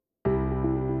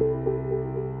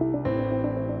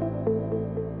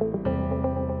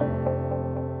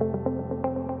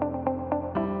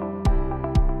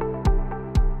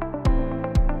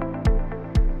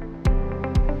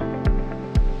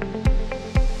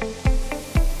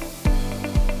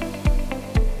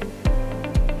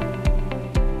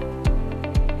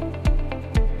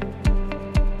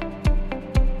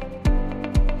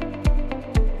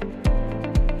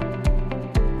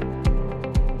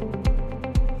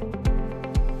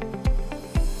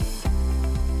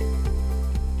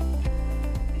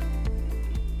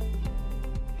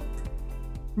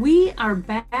are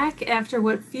back after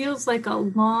what feels like a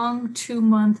long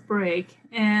 2-month break.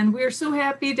 And we're so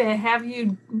happy to have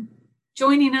you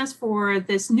joining us for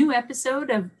this new episode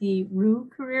of the Rue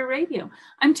Career Radio.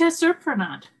 I'm Tess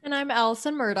Serprenant. And I'm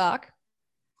Allison Murdoch.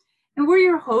 And we're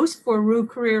your hosts for Rue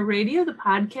Career Radio, the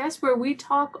podcast where we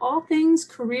talk all things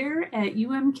career at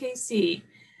UMKC.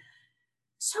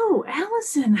 So,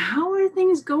 Allison, how are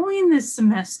things going this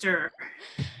semester?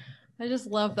 I just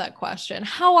love that question.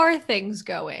 How are things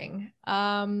going?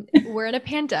 We're in a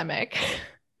pandemic.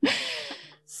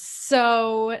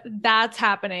 So that's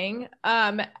happening.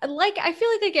 I feel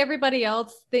like everybody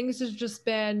else, things have just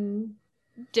been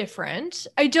different.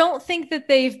 I don't think that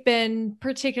they've been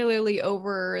particularly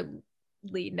overly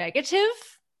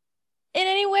negative in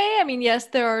any way. I mean, yes,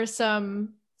 there are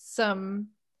some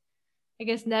I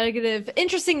guess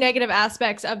interesting negative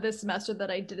aspects of this semester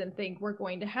that I didn't think were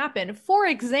going to happen. For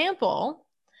example,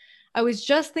 I was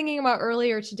just thinking about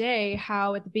earlier today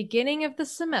how at the beginning of the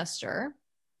semester,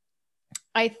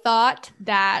 I thought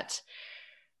that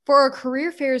for our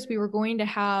career fairs, we were going to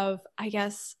have, I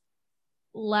guess,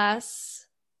 less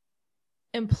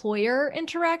employer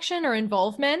interaction or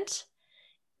involvement.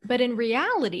 But in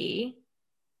reality,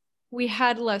 we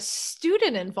had less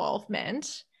student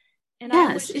involvement. And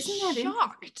yes, I was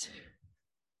shocked.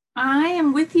 I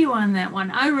am with you on that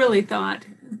one. I really thought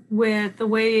with the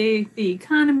way the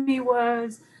economy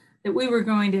was that we were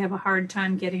going to have a hard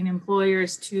time getting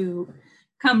employers to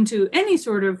come to any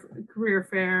sort of career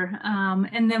fair.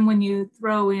 And then when you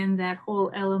throw in that whole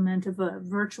element of a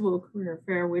virtual career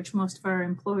fair, which most of our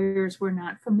employers were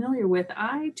not familiar with,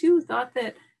 I too thought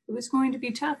that it was going to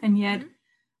be tough. And yet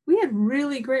we had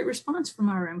really great response from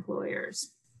our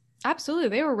employers. Absolutely.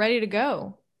 They were ready to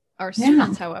go. Our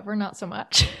students, however, not so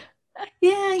much.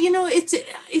 Yeah,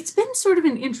 it's been sort of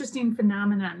an interesting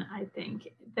phenomenon, I think,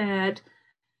 that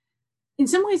in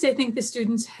some ways, I think the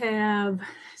students have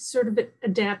sort of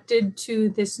adapted to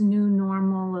this new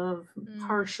normal of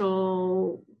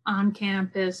partial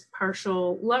on-campus,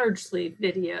 partial largely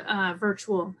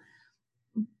virtual.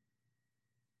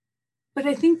 But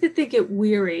I think that they get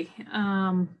weary.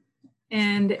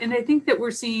 And I think that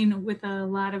we're seeing with a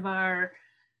lot of our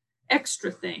extra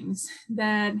things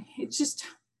that it's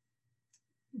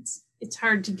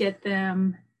hard to get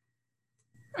them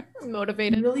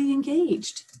motivated, really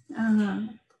engaged.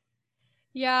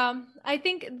 Yeah, I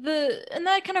think and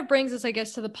that kind of brings us, I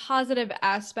guess, to the positive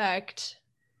aspect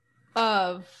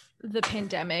of the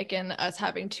pandemic and us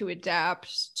having to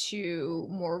adapt to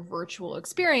more virtual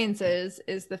experiences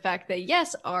is the fact that,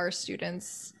 yes, our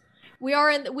students,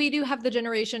 we do have the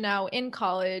generation now in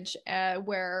college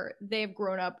where they've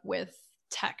grown up with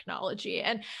technology.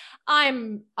 And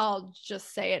I'll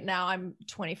just say it now, I'm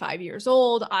 25 years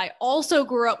old. I also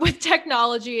grew up with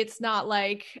technology. It's not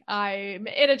like I'm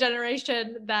in a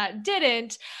generation that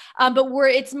didn't, but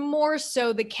it's more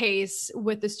so the case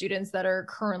with the students that are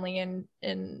currently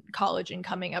in college and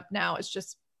coming up now. It's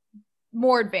just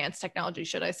more advanced technology,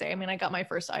 should I say. I mean, I got my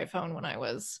first iPhone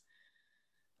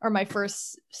or my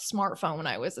first smartphone when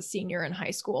I was a senior in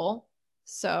high school.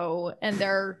 So, and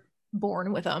they're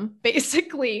born with them,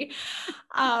 basically.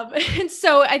 And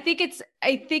so I think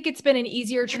it's been an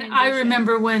easier transition. I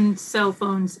remember when cell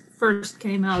phones first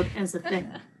came out as a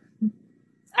thing.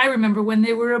 I remember when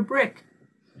they were a brick.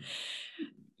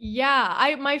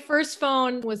 Yeah, my first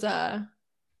phone was a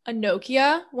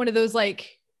Nokia, one of those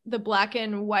like the black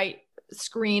and white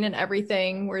screen and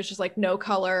everything, where it's just like no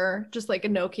color, just like a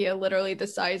Nokia, literally the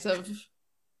size of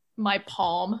my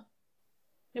palm.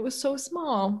 It was so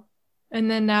small.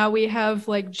 And then now we have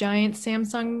like giant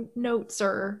Samsung Notes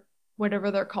or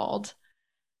whatever they're called.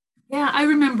 Yeah, I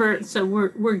remember. So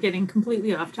we're getting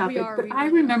completely off topic, but I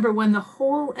remember when the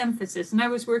whole emphasis, and I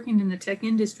was working in the tech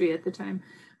industry at the time.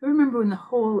 I remember when the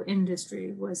whole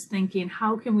industry was thinking,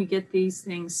 how can we get these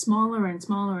things smaller and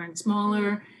smaller and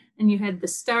smaller? And you had the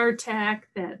StarTAC,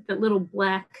 that little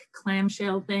black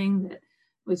clamshell thing that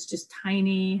was just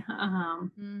tiny.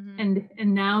 And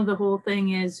now the whole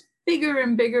thing is bigger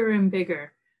and bigger and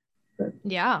bigger. But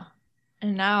yeah.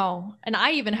 And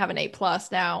I even have an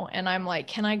 8+ now, and I'm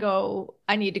like,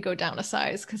 I need to go down a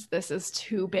size because this is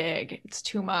too big. It's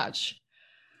too much.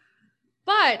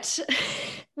 But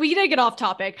we did get off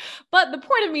topic. But the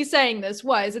point of me saying this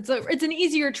was it's an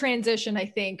easier transition, I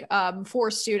think,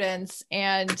 for students.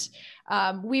 And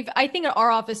I think at our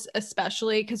office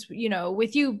especially, because,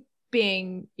 with you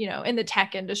being, in the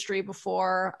tech industry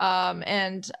before,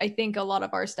 and I think a lot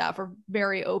of our staff are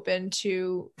very open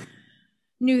to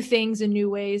new things and new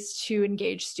ways to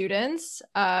engage students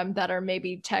that are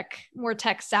maybe more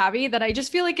tech savvy, that I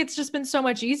just feel like it's just been so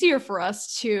much easier for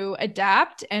us to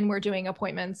adapt. And we're doing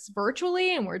appointments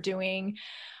virtually, and we're doing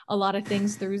a lot of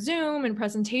things through Zoom and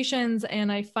presentations.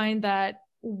 And I find that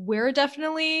we're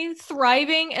definitely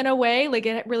thriving in a way, like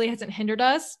it really hasn't hindered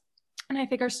us. And I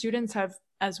think our students have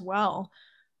as well.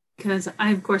 Because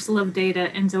I, of course, love data.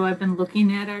 And so I've been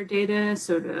looking at our data,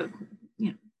 sort of,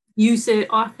 usage,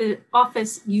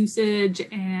 office usage,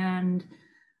 and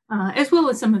as well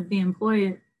as some of the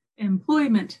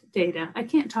employment data. I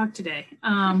can't talk today.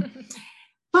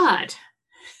 But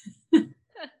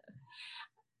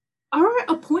our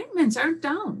appointments aren't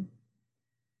down.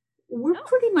 We're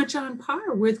pretty much on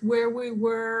par with where we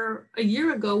were a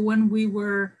year ago when we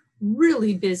were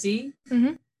really busy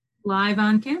live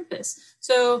on campus.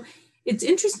 So it's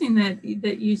interesting that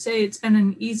you say it's been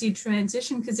an easy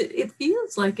transition, because it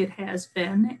feels like it has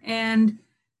been, and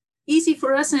easy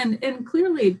for us, and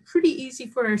clearly pretty easy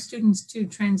for our students to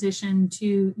transition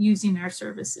to using our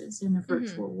services in a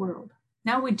virtual world.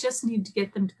 Now we just need to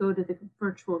get them to go to the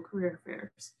virtual career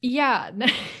fairs. Yeah.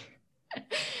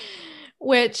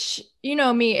 Which,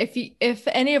 me, if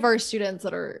any of our students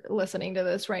that are listening to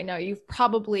this right now, you've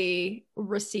probably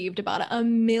received about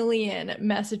 1 million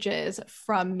messages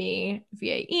from me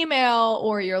via email,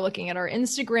 or you're looking at our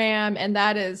Instagram. And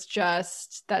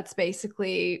that's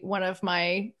basically one of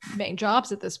my main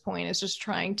jobs at this point, is just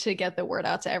trying to get the word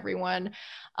out to everyone.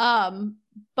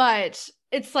 But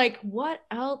it's like, what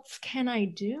else can I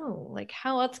do? Like,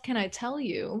 how else can I tell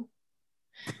you?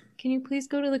 Can you please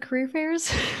go to the career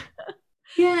fairs?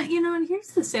 Yeah, and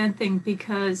here's the sad thing,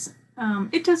 because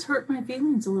it does hurt my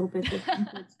feelings a little bit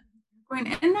that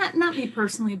going, and not me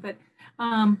personally, but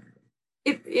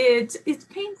it's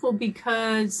painful,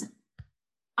 because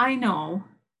I know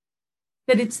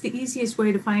that it's the easiest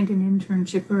way to find an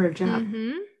internship or a job.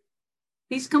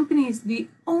 These companies, the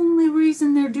only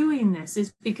reason they're doing this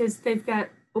is because they've got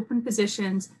open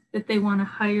positions that they want to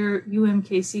hire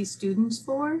UMKC students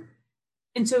for.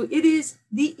 And so it is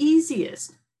the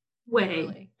easiest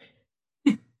way.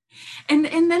 Really? and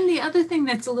then the other thing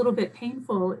that's a little bit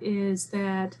painful is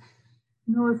that,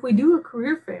 if we do a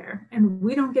career fair and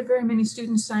we don't get very many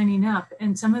students signing up,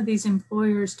 and some of these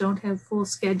employers don't have full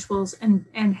schedules and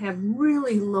have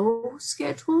really low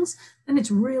schedules, then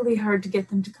it's really hard to get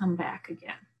them to come back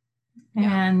again.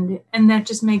 Yeah. And that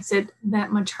just makes it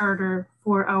that much harder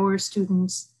for our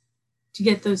students to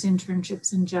get those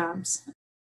internships and jobs.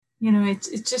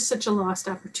 It's just such a lost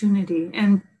opportunity,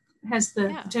 and has the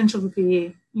potential to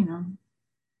be,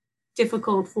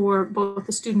 difficult for both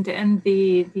the student and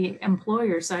the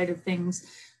employer side of things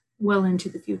well into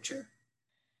the future.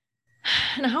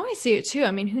 And how I see it too,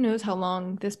 who knows how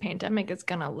long this pandemic is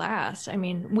going to last?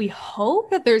 We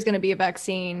hope that there's going to be a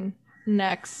vaccine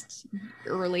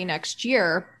early next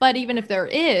year, but even if there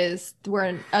is,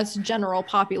 us general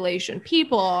population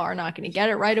people are not going to get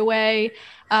it right away.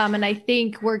 And I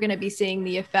think we're going to be seeing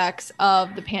the effects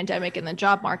of the pandemic in the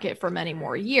job market for many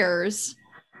more years.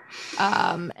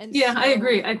 I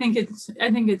agree. I think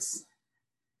it's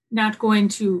not going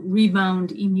to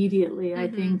rebound immediately. I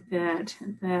think that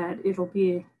it'll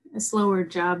be a slower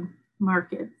job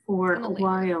market for a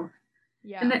while.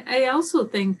 Yeah. And I also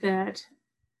think that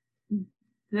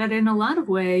in a lot of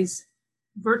ways,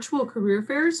 virtual career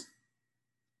fairs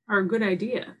are a good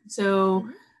idea. So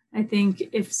I think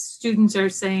if students are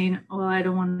saying, I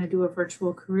don't want to do a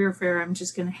virtual career fair, I'm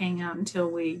just going to hang out until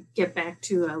we get back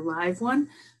to a live one.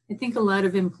 I think a lot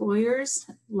of employers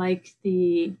like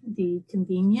the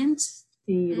convenience,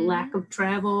 the lack of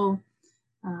travel.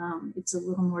 It's a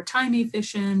little more time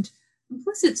efficient. And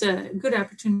plus, it's a good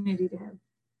opportunity to have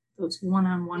those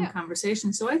one-on-one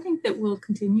conversations. So I think that we'll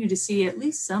continue to see at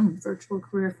least some virtual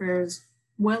career fairs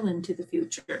well into the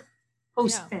future,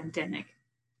 post-pandemic.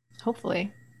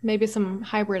 Hopefully. Maybe some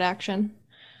hybrid action.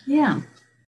 Yeah.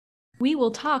 We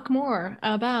will talk more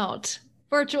about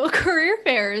virtual career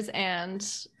fairs and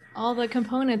all the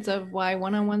components of why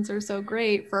one-on-ones are so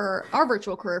great for our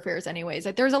virtual career fairs anyways.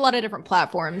 Like, there's a lot of different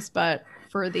platforms, but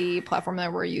for the platform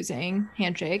that we're using,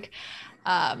 Handshake,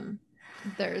 I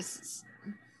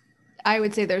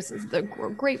would say there's the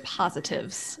great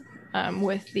positives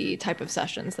with the type of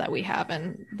sessions that we have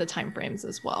and the timeframes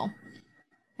as well.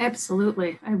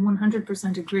 Absolutely. I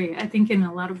 100% agree. I think in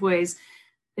a lot of ways,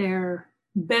 they're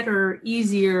better,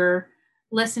 easier,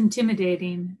 less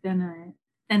intimidating than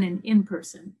an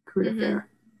in-person career fair.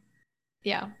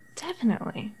 Yeah,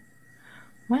 definitely.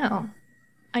 Well,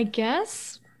 I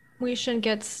guess we should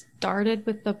get started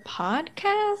with the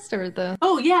podcast or the...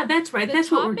 Oh, yeah, that's right. That's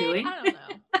topic? What we're doing. I don't know.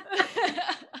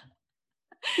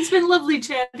 It's been lovely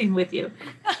chatting with you.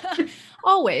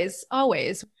 Always,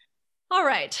 always. All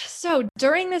right. So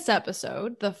during this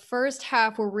episode, the first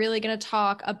half, we're really going to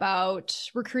talk about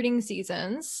recruiting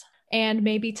seasons, and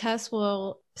maybe Tess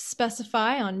will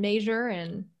specify on major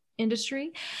and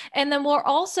industry. And then we're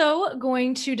also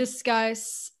going to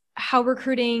discuss how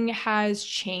recruiting has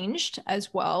changed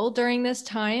as well during this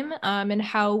time, and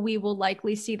how we will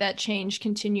likely see that change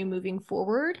continue moving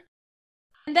forward.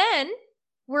 And then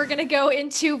we're going to go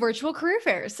into virtual career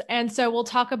fairs. And so we'll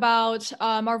talk about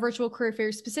our virtual career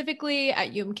fairs specifically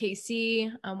at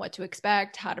UMKC, what to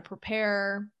expect, how to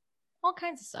prepare, all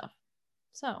kinds of stuff.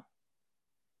 So.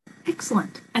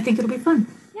 Excellent. I think it'll be fun.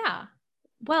 Yeah.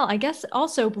 Well, I guess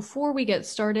also before we get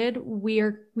started, we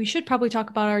should probably talk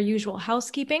about our usual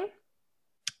housekeeping.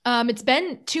 It's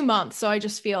been 2 months, so I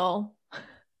just feel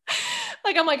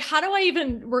like I'm like, how do I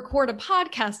even record a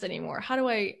podcast anymore? How do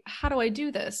I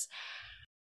do this?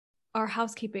 Our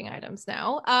housekeeping items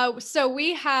now. So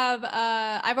we have,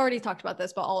 I've already talked about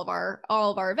this, but all of our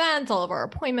events, all of our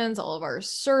appointments, all of our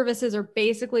services are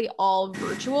basically all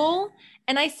virtual.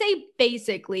 And I say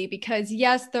basically because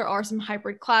yes, there are some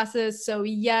hybrid classes. So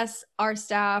yes, our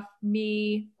staff,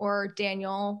 me or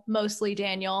Daniel, mostly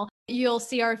Daniel, you'll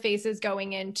see our faces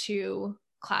going into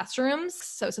classrooms.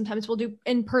 So sometimes we'll do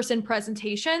in-person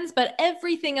presentations, but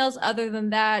everything else other than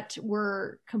that,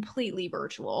 we're completely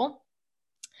virtual.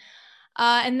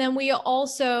 And then we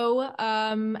also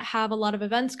have a lot of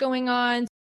events going on.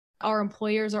 Our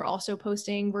employers are also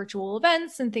posting virtual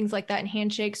events and things like that in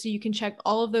Handshake. So you can check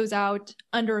all of those out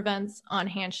under events on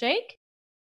Handshake.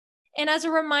 And as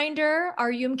a reminder,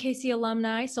 our UMKC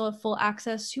alumni still have full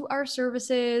access to our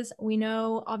services. We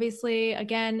know, obviously,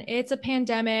 again, it's a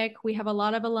pandemic. We have a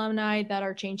lot of alumni that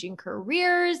are changing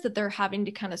careers, that they're having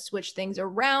to kind of switch things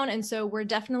around. And so we're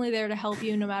definitely there to help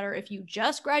you no matter if you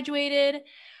just graduated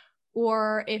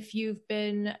or if you've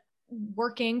been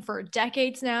working for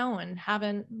decades now and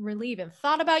haven't really even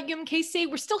thought about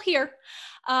UMKC, we're still here.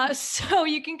 So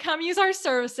you can come use our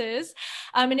services.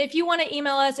 And if you want to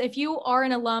email us, if you are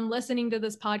an alum listening to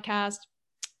this podcast,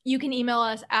 you can email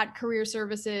us at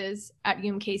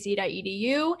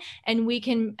careerservices@umkc.edu, and we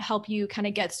can help you kind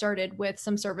of get started with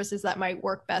some services that might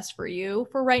work best for you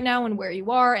for right now and where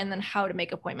you are, and then how to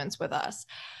make appointments with us.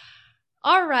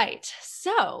 All right.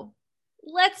 So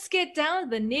let's get down to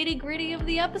the nitty-gritty of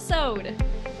the episode.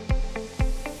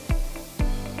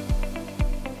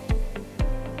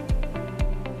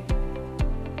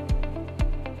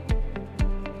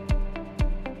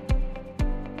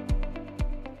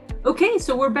 Okay,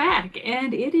 so we're back,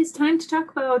 and it is time to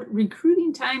talk about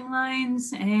recruiting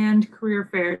timelines and career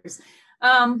fairs.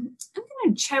 I'm going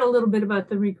to chat a little bit about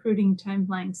the recruiting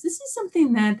timelines. This is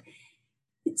something that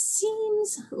it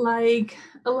seems like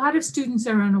a lot of students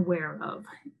are unaware of,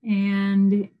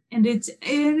 and it's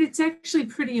actually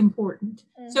pretty important.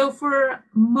 So for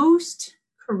most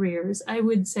careers, I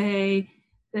would say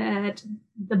that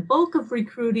the bulk of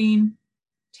recruiting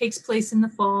takes place in the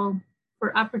fall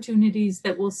for opportunities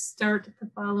that will start the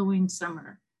following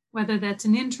summer, whether that's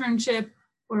an internship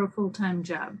or a full-time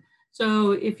job.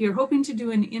 So if you're hoping to do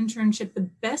an internship,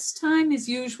 the best time is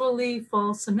usually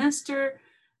fall semester.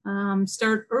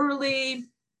 Start early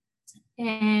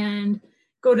and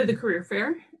go to the career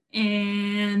fair.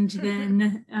 And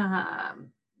then,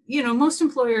 most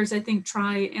employers, I think,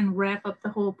 try and wrap up the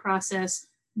whole process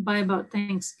by about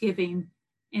Thanksgiving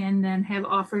and then have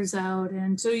offers out.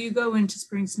 And so you go into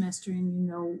spring semester and you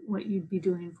know what you'd be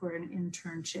doing for an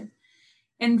internship.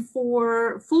 And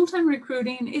for full-time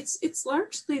recruiting, it's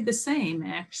largely the same,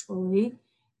 actually.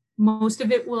 Most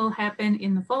of it will happen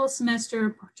in the fall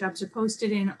semester. Jobs are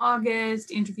posted in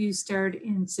August, interviews start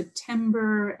in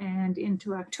September and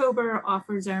into October.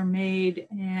 Offers are made,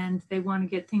 and they want to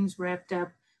get things wrapped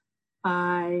up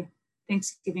by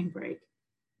Thanksgiving break.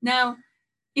 Now,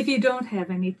 if you don't have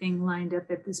anything lined up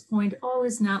at this point, all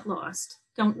is not lost.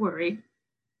 Don't worry.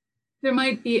 There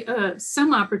might be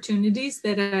some opportunities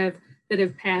that have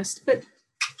passed, but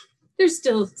there's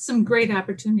still some great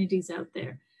opportunities out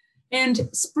there. And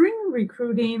spring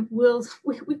recruiting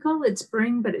we call it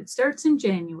spring, but it starts in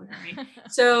January.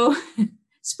 So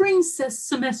spring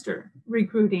semester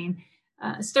recruiting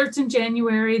starts in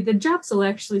January. The jobs will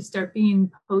actually start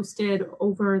being posted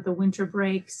over the winter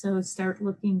break. So start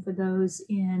looking for those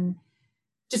in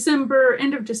December,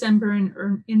 end of December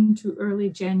and into early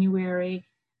January.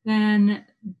 Then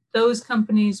those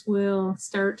companies will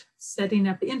start setting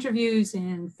up interviews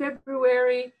in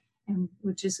February, and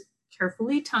which is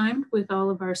carefully timed with all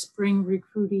of our spring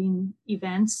recruiting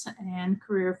events and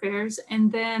career fairs.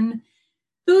 And then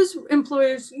those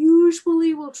employers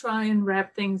usually will try and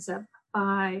wrap things up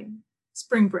by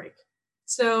spring break.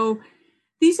 So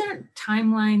these aren't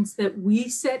timelines that we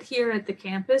set here at the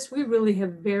campus. We really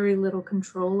have very little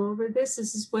control over this.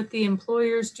 This is what the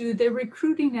employers do. They're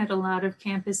recruiting at a lot of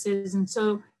campuses. And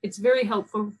so it's very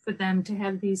helpful for them to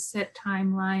have these set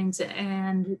timelines,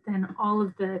 and then all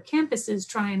of the campuses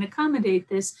try and accommodate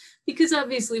this, because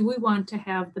obviously we want to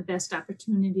have the best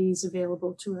opportunities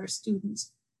available to our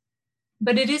students.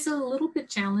 But it is a little bit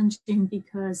challenging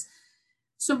because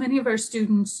so many of our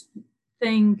students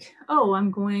think, oh,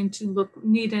 I'm going to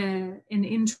need an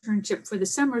internship for the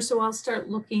summer, so I'll start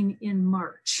looking in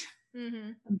March.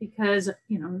 Because,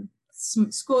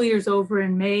 school year's over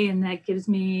in May, and that gives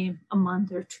me a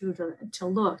month or two to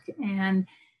look. And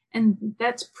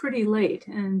that's pretty late,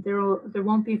 and there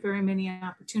won't be very many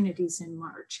opportunities in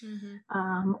March.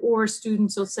 Or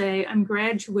students will say, I'm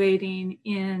graduating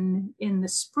in the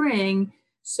spring,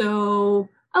 so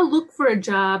I'll look for a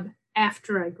job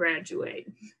after I graduate.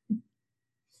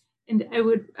 And I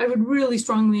would really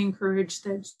strongly encourage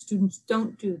that students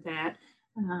don't do that.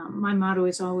 My motto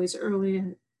is always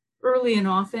early and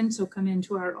often. So come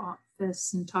into our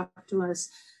office and talk to us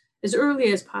as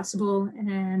early as possible,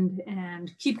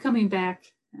 and keep coming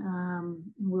back.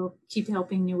 We'll keep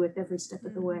helping you with every step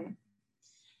of the way.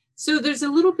 So there's a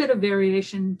little bit of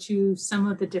variation to some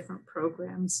of the different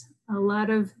programs. A lot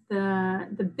of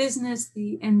the business,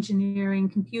 the engineering,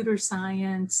 computer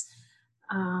science,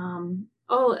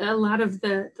 a lot of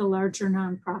the larger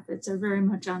nonprofits are very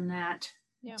much on that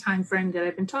time frame that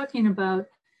I've been talking about.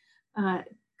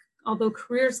 Although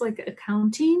careers like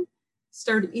accounting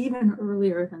start even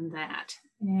earlier than that.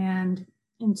 And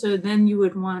so then you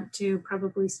would want to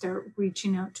probably start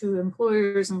reaching out to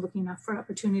employers and looking out for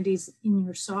opportunities in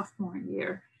your sophomore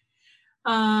year.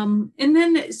 And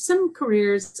then some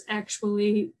careers,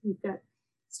 actually, we've got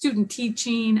student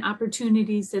teaching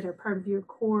opportunities that are part of your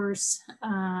course,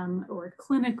 or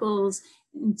clinicals.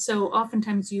 And so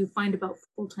oftentimes you find about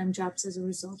full-time jobs as a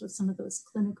result of some of those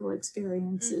clinical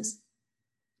experiences.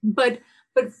 But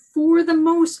for the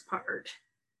most part,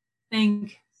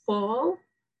 think fall,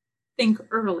 think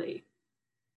early.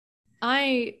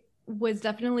 I was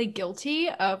definitely guilty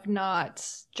of not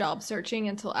job searching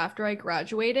until after I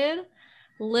graduated.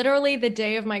 Literally the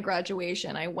day of my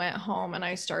graduation, I went home and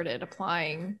I started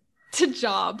applying to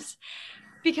jobs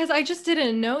because I just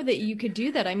didn't know that you could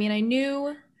do that. I mean, I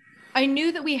knew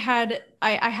that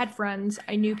I had friends.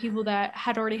 I knew people that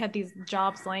had already had these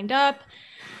jobs lined up.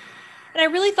 And I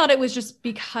really thought it was just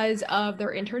because of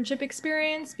their internship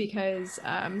experience, because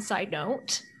side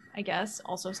note, I guess,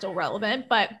 also still relevant,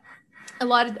 but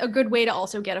a good way to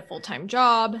also get a full-time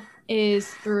job is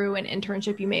through an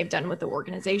internship you may have done with the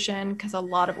organization, because a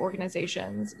lot of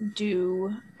organizations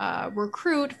do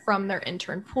recruit from their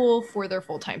intern pool for their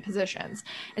full-time positions.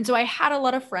 And so I had a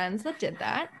lot of friends that did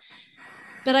that,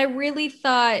 but I really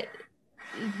thought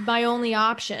my only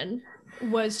option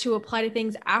was to apply to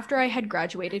things after I had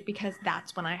graduated, because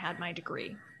that's when I had my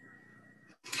degree.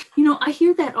 I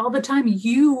hear that all the time.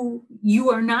 You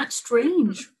are not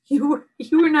strange. You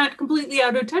are not completely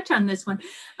out of touch on this one,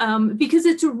 because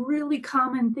it's a really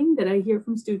common thing that I hear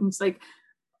from students. Like,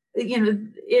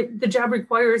 the job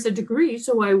requires a degree,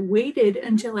 so I waited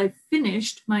until I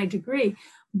finished my degree.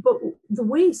 But the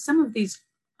way some of these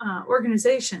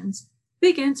organizations,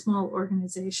 big and small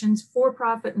organizations,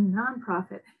 for-profit and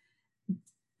nonprofit,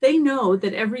 they know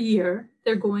that every year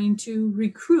they're going to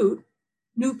recruit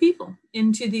new people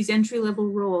into these entry-level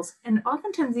roles. And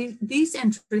oftentimes these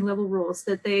entry-level roles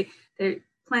that they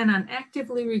plan on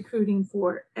actively recruiting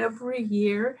for every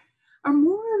year are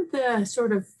more of the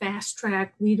sort of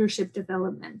fast-track leadership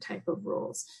development type of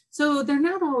roles. So they're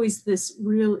not always this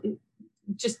real,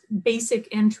 just basic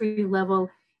entry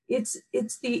level. It's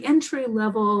the entry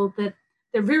level that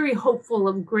they're very hopeful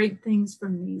of great things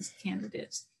from these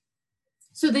candidates.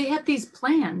 So they have these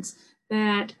plans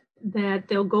that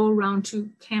they'll go around to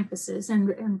campuses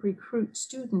and recruit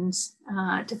students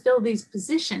to fill these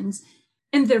positions,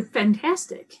 and they're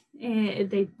fantastic.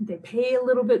 They pay a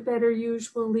little bit better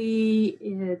usually.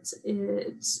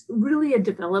 It's really a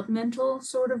developmental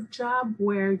sort of job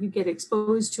where you get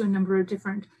exposed to a number of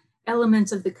different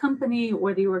elements of the company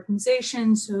or the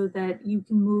organization, so that you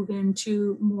can move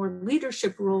into more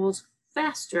leadership roles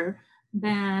faster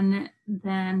than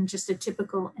just a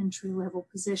typical entry-level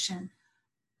position.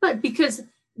 But because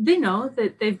they know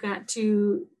that they've got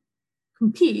to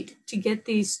compete to get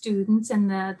these students and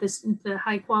the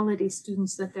high-quality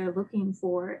students that they're looking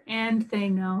for, and they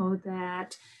know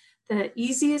that the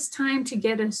easiest time to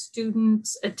get a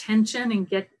student's attention and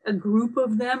get a group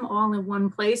of them all in one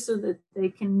place so that they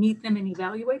can meet them and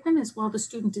evaluate them is while the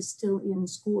student is still in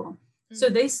school. So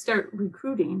they start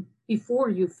recruiting before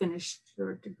you finish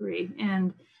your degree.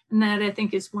 And that, I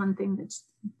think, is one thing that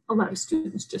a lot of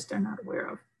students just are not aware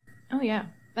of. Oh, yeah.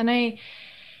 And I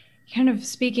kind of,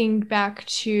 speaking back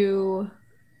to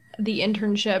the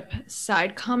internship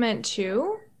side comment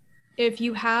too, if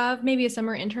you have maybe a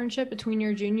summer internship between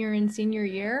your junior and senior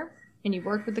year and you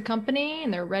work with the company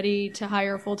and they're ready to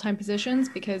hire full-time positions,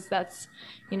 because that's,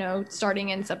 starting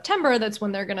in September, that's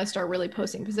when they're going to start really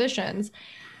posting positions.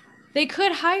 They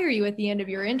could hire you at the end of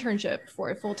your internship for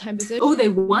a full-time position. Oh, they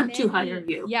want to hire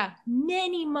you. Yeah,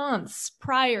 many months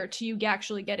prior to you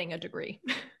actually getting a degree.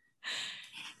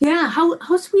 Yeah,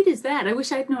 how sweet is that? I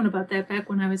wish I'd known about that back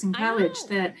when I was in college,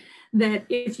 that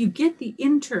if you get the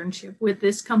internship with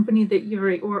this company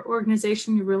that or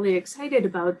organization you're really excited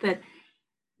about, that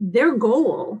their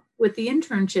goal with the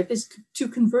internship is to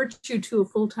convert you to a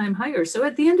full-time hire. So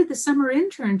at the end of the summer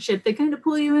internship, they kind of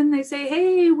pull you in, they say,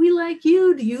 hey, we like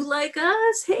you. Do you like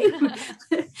us? Hey,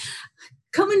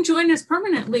 come and join us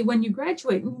permanently when you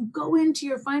graduate. And you go into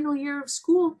your final year of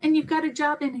school and you've got a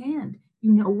job in hand.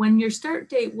 You know when your start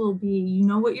date will be, you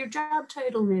know what your job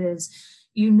title is,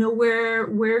 you know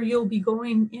where you'll be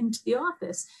going into the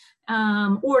office,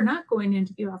 or not going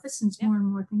into the office, since more and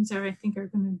more things I think are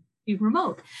going to be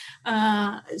remote.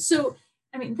 So,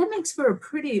 I mean, that makes for a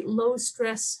pretty low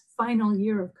stress final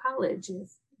year of college if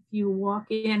you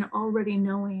walk in already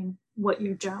knowing what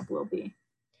your job will be.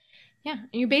 Yeah,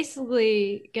 and you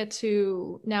basically get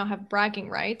to now have bragging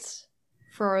rights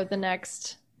for the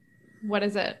next,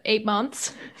 8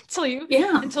 months until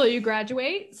you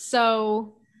graduate.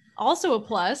 So also a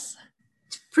plus.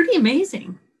 It's pretty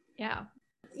amazing. Yeah.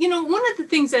 One of the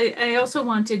things I also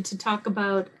wanted to talk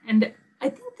about, and I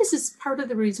think this is part of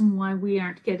the reason why we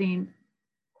aren't getting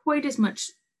quite as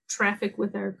much traffic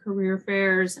with our career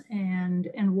fairs,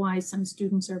 and why some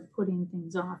students are putting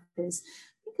things off, is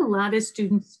I think a lot of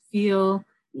students feel,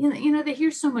 they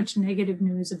hear so much negative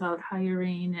news about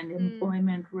hiring and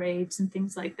employment rates and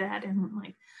things like that. And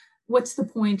like, what's the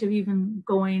point of even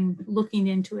looking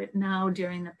into it now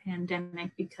during the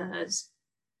pandemic, because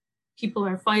people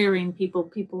are firing people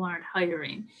aren't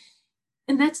hiring.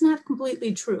 And that's not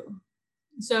completely true.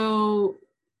 So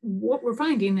what we're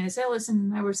finding, as Allison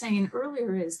and I were saying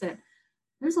earlier, is that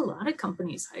there's a lot of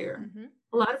companies hire. Mm-hmm.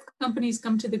 A lot of companies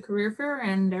come to the career fair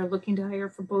and they're looking to hire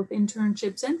for both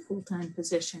internships and full-time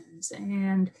positions.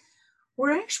 And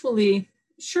we're actually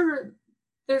sure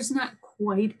there's not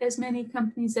quite as many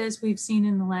companies as we've seen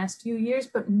in the last few years,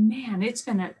 but man, it's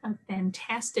been a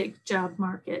fantastic job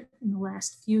market in the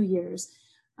last few years.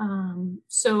 But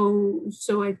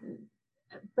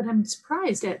I'm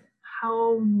surprised at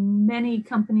how many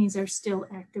companies are still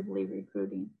actively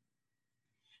recruiting.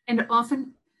 And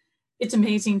often it's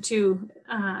amazing too.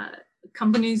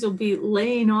 Companies will be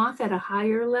laying off at a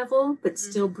higher level, but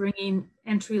still bringing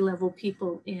entry-level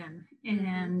people in.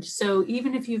 And so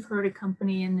even if you've heard a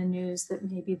company in the news that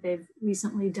maybe they've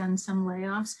recently done some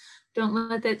layoffs, don't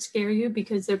let that scare you,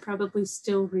 because they're probably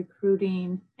still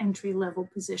recruiting entry-level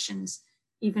positions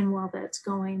even while that's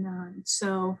going on.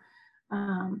 So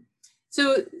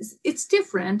it's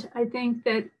different. I think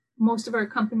that most of our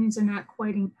companies are not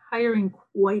quite hiring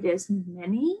quite as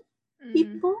many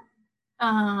people.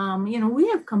 We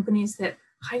have companies that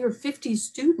hire 50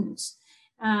 students,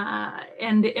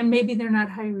 and maybe they're not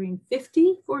hiring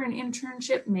 50 for an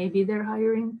internship, maybe they're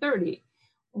hiring 30.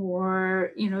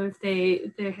 Or, if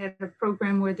they had a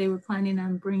program where they were planning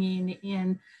on bringing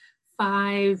in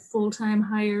 5 full-time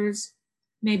hires,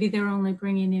 maybe they're only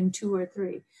bringing in 2 or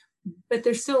 3. But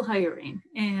they're still hiring,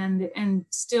 and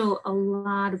still a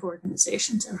lot of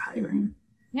organizations are hiring.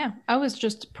 Yeah, I was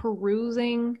just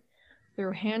perusing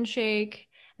through Handshake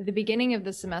at the beginning of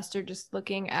the semester, just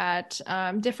looking at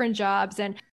different jobs,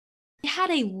 and it had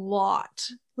a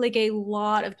lot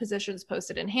of positions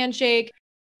posted in Handshake.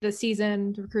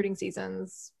 The recruiting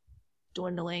season's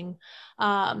dwindling.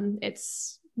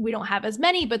 We don't have as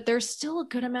many, but there's still a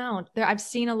good amount. I've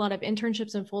seen a lot of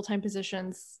internships and full-time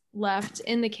positions left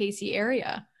in the KC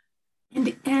area.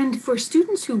 And for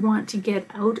students who want to get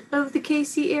out of the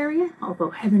KC area,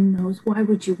 although heaven knows why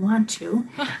would you want to,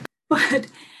 but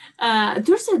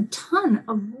there's a ton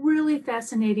of really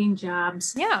fascinating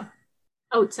jobs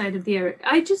outside of the area.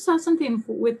 I just saw something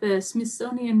with the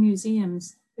Smithsonian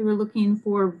Museums. They were looking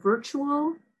for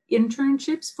virtual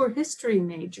internships for history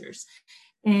majors.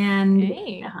 And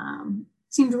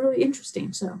seemed really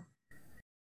interesting. So,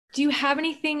 do you have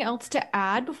anything else to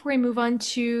add before we move on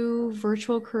to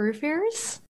virtual career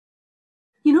fairs?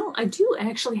 I do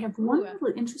actually have one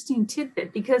little interesting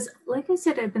tidbit, because like I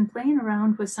said, I've been playing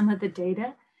around with some of the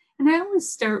data, And I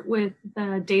always start with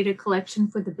the data collection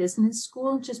for the business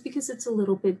school, just because it's a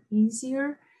little bit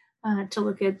easier to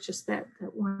look at just that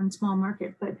one small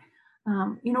market. But,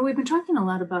 we've been talking a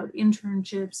lot about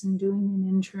internships and doing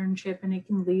an internship, and it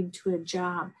can lead to a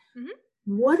job. Mm-hmm.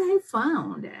 What I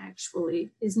found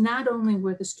actually is not only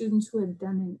were the students who had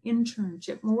done an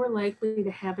internship more likely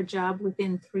to have a job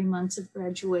within 3 months of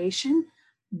graduation,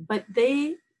 but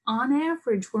they, on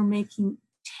average, were making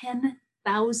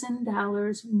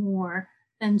 $10,000 more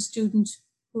than students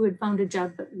who had found a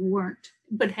job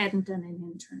but hadn't done an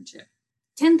internship.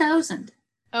 10,000.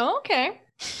 Oh, okay.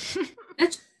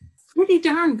 That's pretty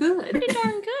darn good. Pretty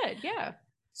darn good, yeah.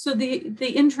 So the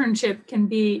internship can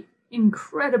be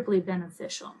incredibly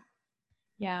beneficial.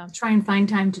 Yeah. Try and find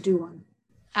time to do one.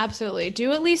 Absolutely.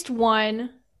 Do at least one,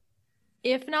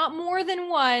 if not more than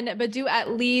one, but do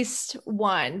at least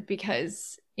one,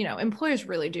 because, employers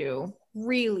really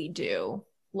do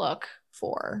look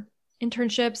for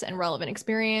internships and relevant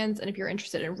experience. And if you're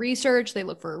interested in research, they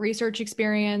look for a research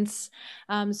experience.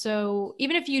 So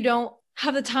even if you don't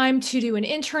have the time to do an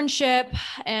internship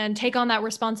and take on that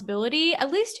responsibility, at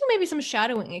least do maybe some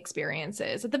shadowing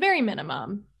experiences at the very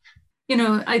minimum.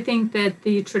 I think that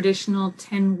the traditional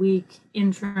 10-week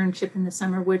internship in the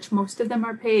summer, which most of them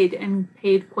are paid and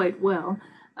paid quite well,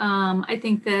 I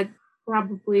think that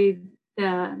probably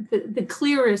the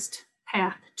clearest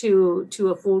path to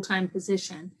a full-time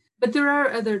position. But there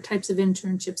are other types of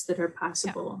internships that are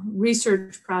possible. Yeah.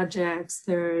 Research projects,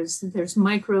 there's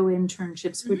micro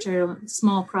internships, which are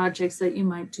small projects that you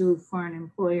might do for an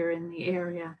employer in the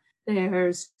area.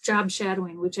 There's job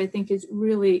shadowing, which I think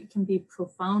can be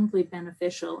profoundly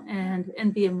beneficial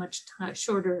and be a much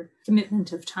shorter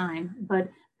commitment of time. But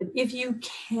if you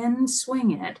can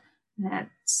swing it, that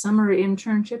summer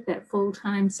internship, that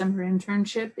full-time summer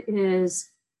internship is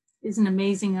an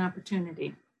amazing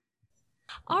opportunity.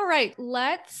 All right,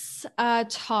 let's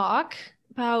talk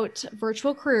about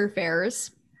virtual career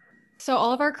fairs. So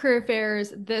all of our career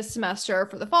fairs this semester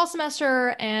for the fall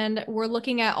semester, and we're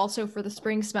looking at also for the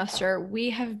spring semester, we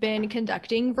have been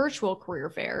conducting virtual career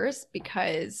fairs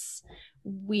because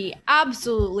we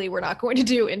absolutely were not going to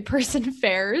do in-person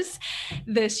fairs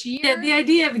this year. Yeah, the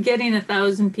idea of getting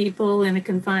 1,000 people in a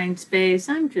confined space,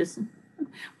 I'm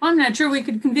not sure we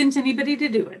could convince anybody to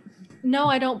do it. No,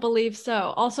 I don't believe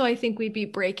so. Also, I think we'd be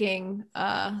breaking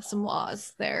some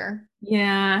laws there.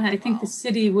 Yeah, I think the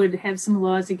city would have some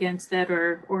laws against that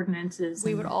or ordinances.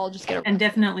 We would all just get and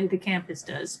definitely the campus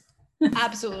does.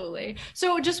 Absolutely.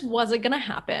 So it just wasn't going to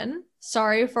happen.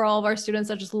 Sorry for all of our students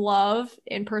that just love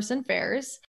in-person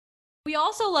fairs. We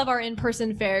also love our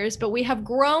in-person fairs, but we have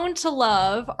grown to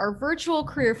love our virtual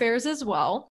career fairs as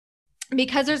well,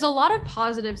 because there's a lot of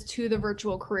positives to the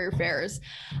virtual career fairs.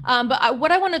 But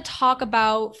what I want to talk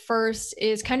about first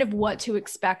is kind of what to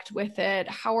expect with it,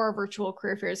 how are virtual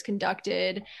career fairs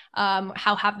conducted,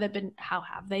 how have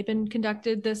they been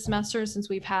conducted this semester, since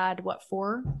we've had,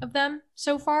 4 of them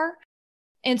so far?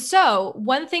 And so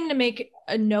one thing to make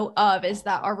a note of is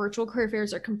that our virtual career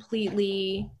fairs are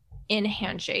completely in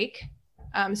Handshake.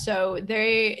 So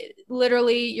they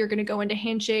literally, you're going to go into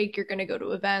Handshake, you're going to go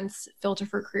to events, filter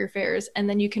for career fairs, and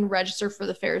then you can register for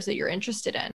the fairs that you're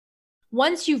interested in.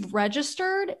 Once you've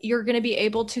registered, you're going to be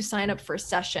able to sign up for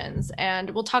sessions, and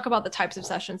we'll talk about the types of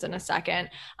sessions in a second,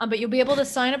 but you'll be able to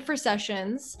sign up for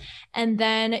sessions, and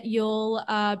then you'll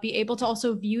be able to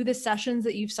also view the sessions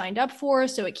that you've signed up for,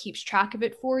 so it keeps track of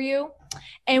it for you.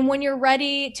 And when you're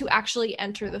ready to actually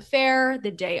enter the fair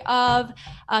the day of,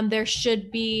 there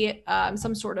should be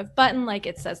some sort of button, like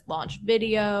it says launch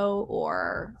video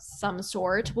or some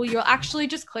sort. Well, you'll actually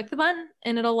just click the button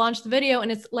and it'll launch the video.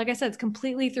 And it's, like I said, it's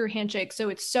completely through Handshake. So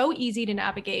it's so easy to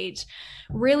navigate.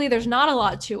 Really, there's not a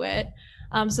lot to it.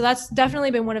 So that's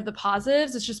definitely been one of the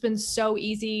positives. It's just been so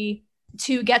easy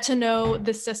to get to know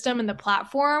the system and the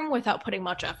platform without putting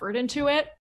much effort into it.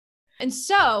 And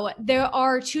so there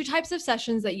are 2 types of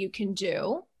sessions that you can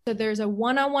do. So there's a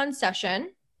one-on-one session,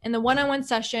 and the one-on-one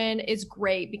session is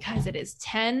great because it is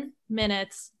 10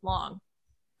 minutes long.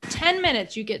 10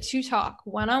 minutes, you get to talk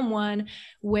one-on-one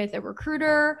with a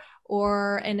recruiter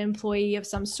or an employee of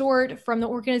some sort from the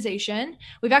organization.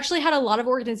 We've actually had a lot of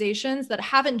organizations that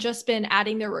haven't just been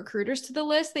adding their recruiters to the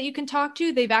list that you can talk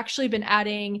to. They've actually been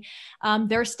adding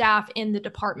their staff in the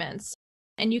departments.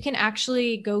 And you can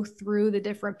actually go through the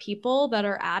different people that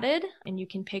are added, and you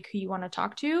can pick who you want to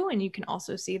talk to, and you can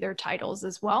also see their titles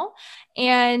as well.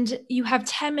 And you have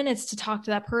 10 minutes to talk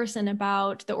to that person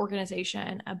about the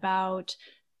organization, about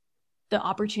the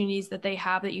opportunities that they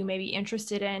have that you may be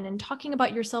interested in, and talking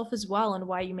about yourself as well and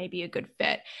why you may be a good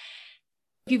fit.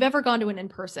 If you've ever gone to an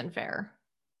in-person fair,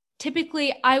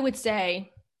 typically I would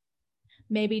say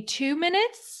maybe 2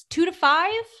 minutes, 2 to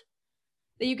 5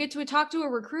 that you get to talk to a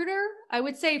recruiter. I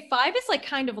would say 5 is like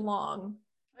kind of long.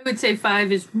 I would say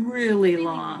 5 is really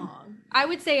long. I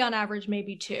would say on average,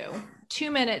 maybe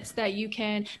 2 minutes that you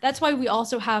can. That's why we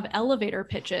also have elevator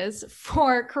pitches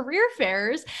for career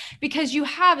fairs, because you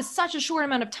have such a short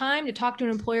amount of time to talk to an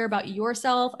employer about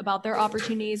yourself, about their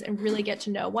opportunities, and really get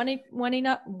to know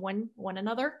one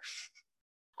another.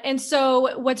 And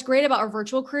so what's great about our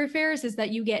virtual career fairs is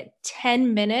that you get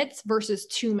 10 minutes versus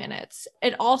 2 minutes.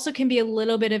 It also can be a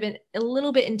little bit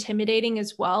intimidating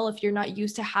as well if you're not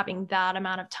used to having that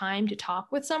amount of time to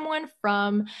talk with someone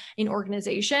from an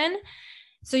organization.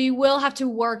 So you will have to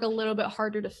work a little bit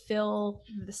harder to fill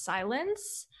the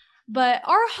silence. But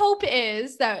our hope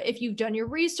is that if you've done your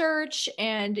research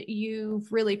and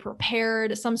you've really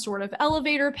prepared some sort of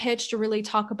elevator pitch to really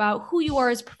talk about who you are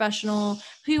as a professional,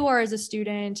 who you are as a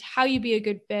student, how you be a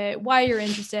good fit, why you're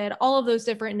interested, all of those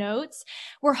different notes,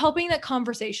 we're hoping that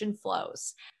conversation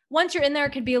flows. Once you're in there,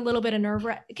 it can be a little bit of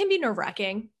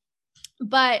nerve-wracking,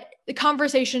 but the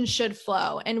conversation should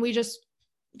flow, and we just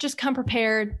come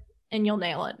prepared and you'll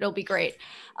nail it. It'll be great.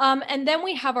 And then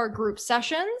we have our group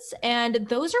sessions, and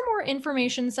those are more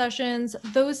information sessions.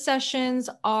 Those sessions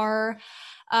are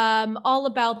all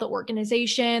about the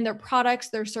organization, their products,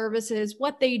 their services,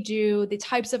 what they do, the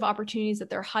types of opportunities that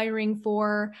they're hiring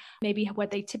for, maybe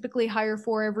what they typically hire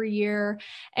for every year.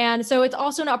 And so it's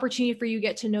also an opportunity for you to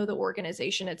get to know the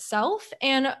organization itself,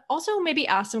 and also maybe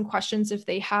ask some questions if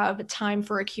they have time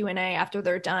for a Q&A after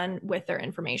they're done with their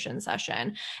information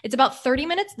session. It's about 30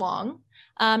 minutes long,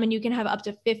 and you can have up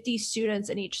to 50 students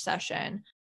in each session.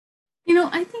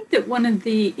 I think that one of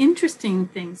the interesting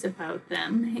things about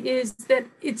them is that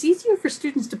it's easier for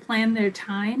students to plan their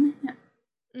time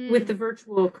with the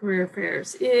virtual career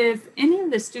fairs. If any of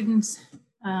the students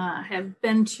have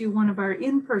been to one of our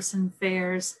in-person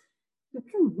fairs, you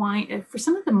can for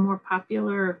some of the more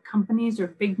popular companies or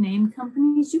big name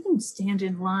companies, you can stand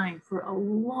in line for a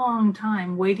long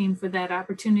time waiting for that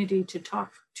opportunity to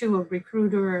talk to a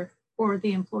recruiter or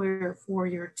the employer for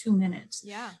your 2 minutes.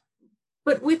 Yeah.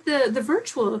 But with the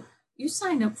virtual, you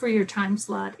sign up for your time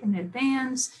slot in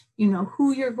advance. You know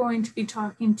who you're going to be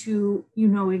talking to. You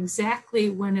know exactly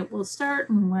when it will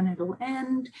start and when it'll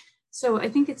end. So I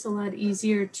think it's a lot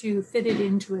easier to fit it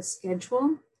into a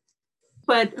schedule.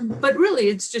 But really,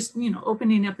 it's just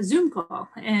opening up a Zoom call,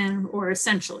 or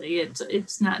essentially,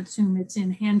 it's not Zoom, it's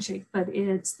in Handshake, but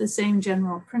it's the same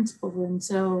general principle. And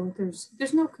so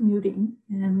there's no commuting,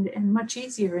 and much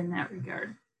easier in that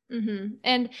regard. Mm-hmm.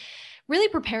 And really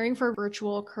preparing for a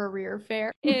virtual career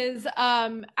fair is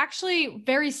actually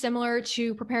very similar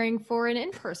to preparing for an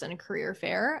in-person career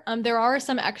fair. There are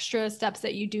some extra steps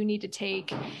that you do need to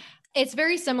take. It's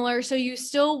very similar. So you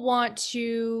still want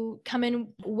to come in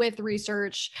with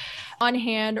research on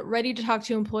hand, ready to talk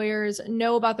to employers,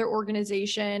 know about their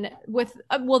organization with,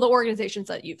 the organizations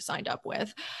that you've signed up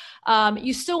with.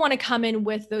 You still want to come in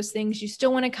with those things. You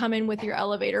still want to come in with your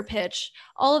elevator pitch.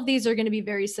 All of these are going to be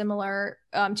very similar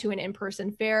to an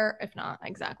in-person fair, if not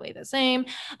exactly the same.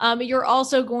 You're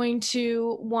also going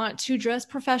to want to dress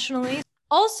professionally.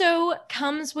 Also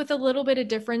comes with a little bit of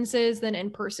differences than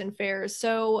in-person fairs.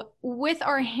 So with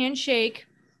our Handshake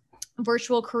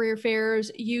virtual career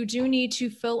fairs, you do need to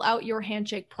fill out your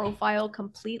Handshake profile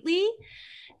completely,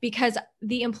 because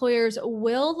the employers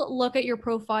will look at your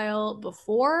profile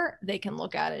before, they can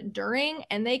look at it during,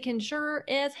 and they can sure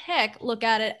as heck look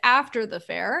at it after the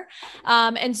fair.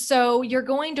 And so you're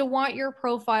going to want your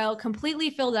profile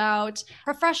completely filled out,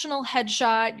 professional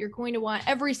headshot. You're going to want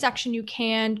every section you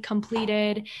can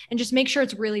completed, and just make sure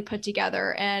it's really put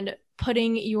together and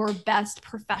putting your best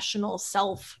professional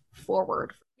self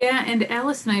forward. Yeah, and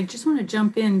Alice and I just want to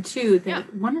jump in too,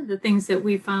 that one of the things that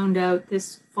we found out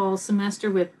this fall semester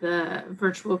with the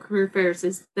virtual career fairs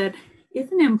is that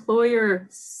if an employer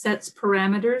sets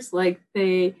parameters, like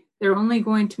they're only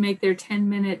going to make their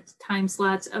 10-minute time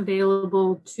slots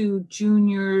available to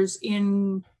juniors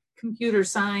in computer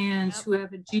science who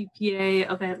have a GPA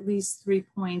of at least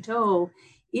 3.0,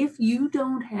 if you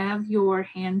don't have your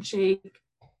Handshake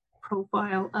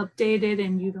profile updated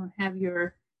and you don't have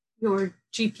your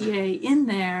GPA in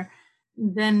there,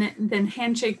 then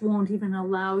Handshake won't even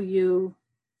allow you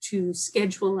to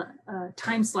schedule a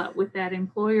time slot with that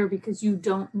employer, because you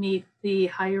don't meet the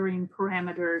hiring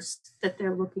parameters that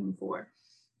they're looking for.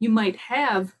 You might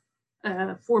have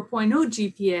a 4.0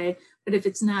 GPA, but if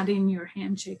it's not in your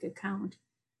Handshake account,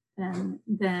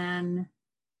 then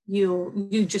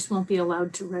you just won't be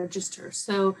allowed to register.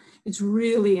 So it's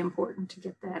really important to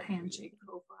get that Handshake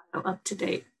profile up to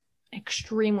date.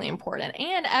 extremely important.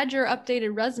 And add your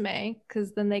updated resume,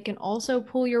 because then they can also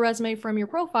pull your resume from your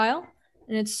profile,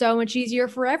 and it's so much easier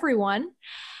for everyone.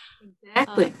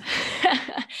 Exactly.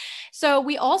 So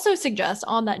we also suggest,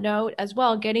 on that note as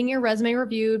well, getting your resume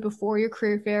reviewed before your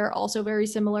career fair. Also very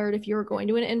similar to if you're going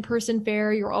to an in-person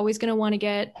fair, you're always going to want to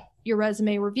get your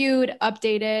resume reviewed,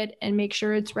 updated, and make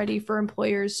sure it's ready for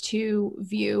employers to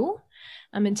view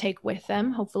and take with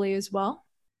them, hopefully, as well.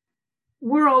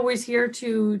 We're always here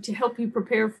to help you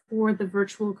prepare for the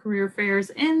virtual career fairs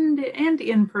and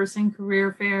in-person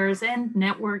career fairs and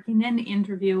networking and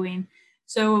interviewing.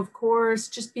 So of course,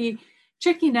 just be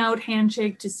checking out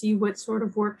Handshake to see what sort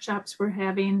of workshops we're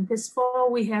having. This fall,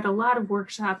 we had a lot of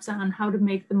workshops on how to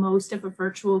make the most of a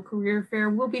virtual career fair.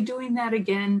 We'll be doing that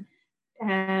again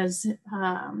as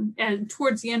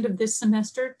towards the end of this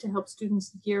semester to help students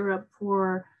gear up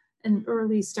for an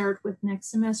early start with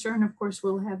next semester. And of course,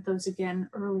 we'll have those again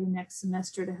early next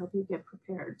semester to help you get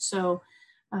prepared. So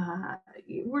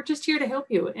we're just here to help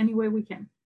you any way we can.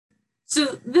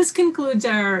 So this concludes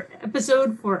our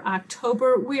episode for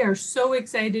October. We are so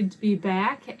excited to be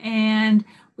back, and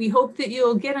we hope that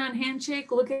you'll get on Handshake,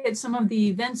 look at some of the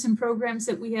events and programs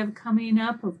that we have coming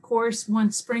up. Of course,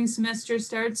 once spring semester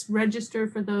starts, register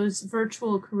for those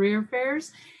virtual career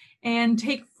fairs and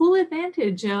take full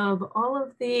advantage of all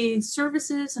of the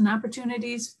services and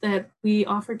opportunities that we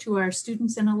offer to our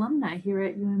students and alumni here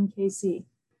at UMKC.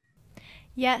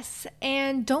 Yes,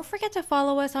 and don't forget to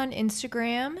follow us on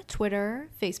Instagram, Twitter,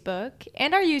 Facebook,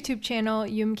 and our YouTube channel,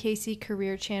 UMKC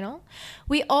Career Channel.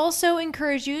 We also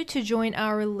encourage you to join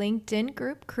our LinkedIn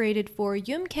group created for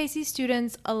UMKC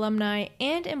students, alumni,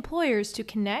 and employers to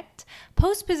connect,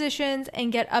 post positions,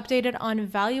 and get updated on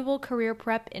valuable career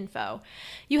prep info.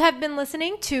 You have been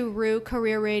listening to RU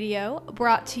Career Radio,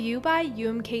 brought to you by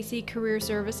UMKC Career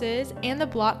Services and the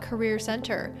Block Career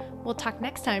Center. We'll talk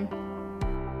next time.